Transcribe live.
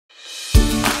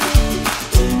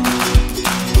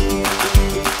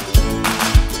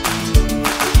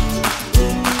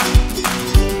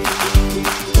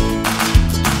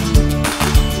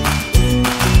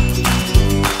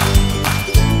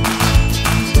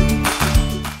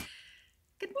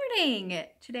morning!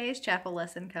 Today's chapel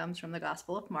lesson comes from the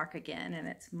Gospel of Mark again, and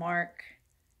it's Mark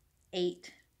 8.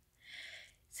 It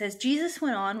says, Jesus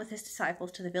went on with his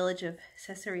disciples to the village of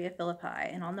Caesarea Philippi,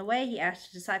 and on the way he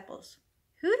asked his disciples,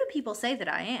 "Who do people say that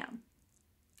I am?"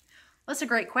 Well, that's a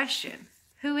great question.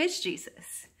 Who is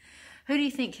Jesus? Who do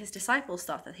you think his disciples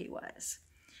thought that he was?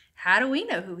 How do we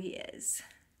know who he is?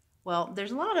 Well,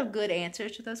 there's a lot of good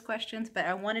answers to those questions, but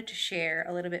I wanted to share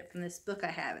a little bit from this book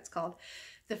I have. It's called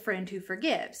The Friend Who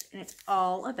Forgives, and it's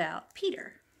all about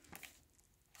Peter.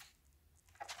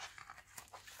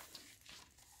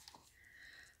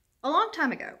 A long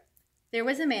time ago, there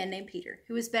was a man named Peter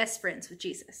who was best friends with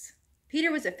Jesus.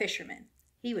 Peter was a fisherman.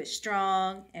 He was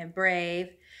strong and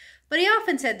brave, but he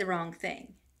often said the wrong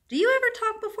thing. Do you ever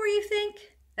talk before you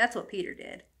think? That's what Peter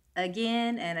did,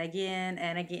 again and again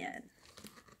and again.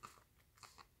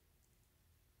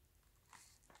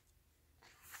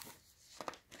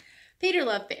 Peter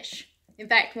loved fish. In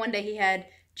fact, one day he and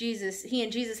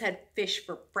Jesus had fish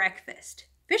for breakfast.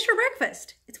 Fish for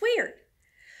breakfast. It's weird.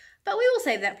 But we will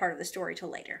save that part of the story till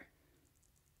later.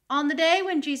 On the day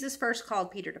when Jesus first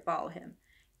called Peter to follow him,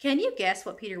 can you guess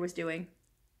what Peter was doing?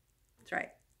 That's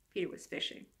right. Peter was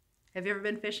fishing. Have you ever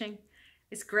been fishing?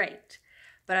 It's great.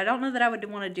 But I don't know that I would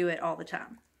want to do it all the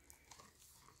time.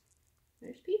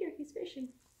 There's Peter. He's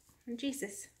fishing. And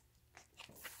Jesus.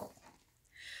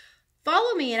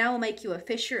 "Follow me and I will make you a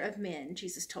fisher of men,"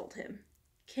 Jesus told him.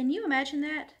 Can you imagine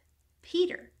that?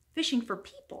 Peter fishing for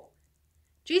people.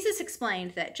 Jesus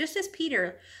explained that just as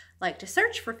Peter liked to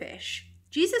search for fish,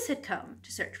 Jesus had come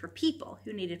to search for people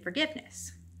who needed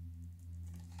forgiveness.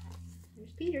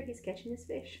 There's Peter. He's catching his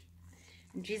fish.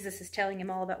 And Jesus is telling him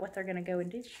all about what they're going to go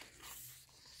and do.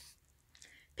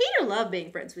 Peter loved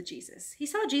being friends with Jesus. He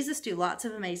saw Jesus do lots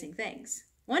of amazing things.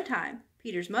 One time,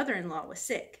 Peter's mother-in-law was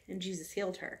sick, and Jesus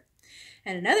healed her.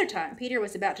 And another time, Peter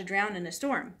was about to drown in a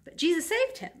storm, but Jesus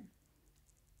saved him.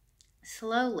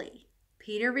 Slowly,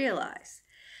 Peter realized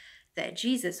that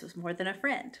Jesus was more than a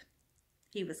friend.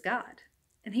 He was God,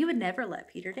 and he would never let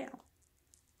Peter down.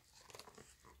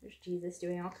 There's Jesus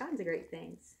doing all kinds of great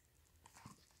things.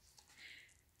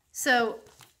 So,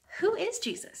 who is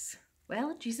Jesus?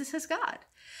 Well, Jesus is God.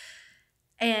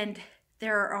 And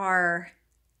there are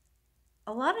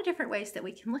a lot of different ways that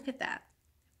we can look at that.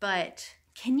 But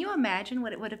can you imagine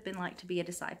what it would have been like to be a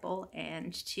disciple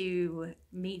and to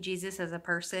meet Jesus as a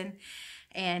person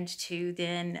and to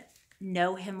then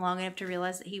know him long enough to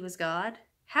realize that he was God?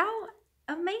 How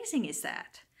amazing is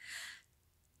that?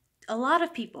 A lot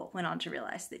of people went on to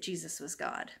realize that Jesus was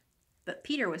God, but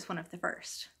Peter was one of the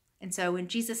first. And so when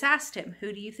Jesus asked him,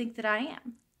 "Who do you think that I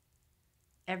am?"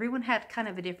 everyone had kind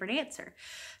of a different answer.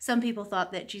 Some people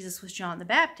thought that Jesus was John the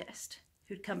Baptist,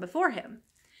 who'd come before him.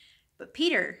 But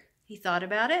Peter, he thought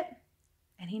about it,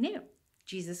 and he knew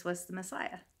Jesus was the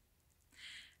Messiah.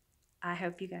 I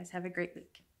hope you guys have a great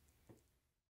week.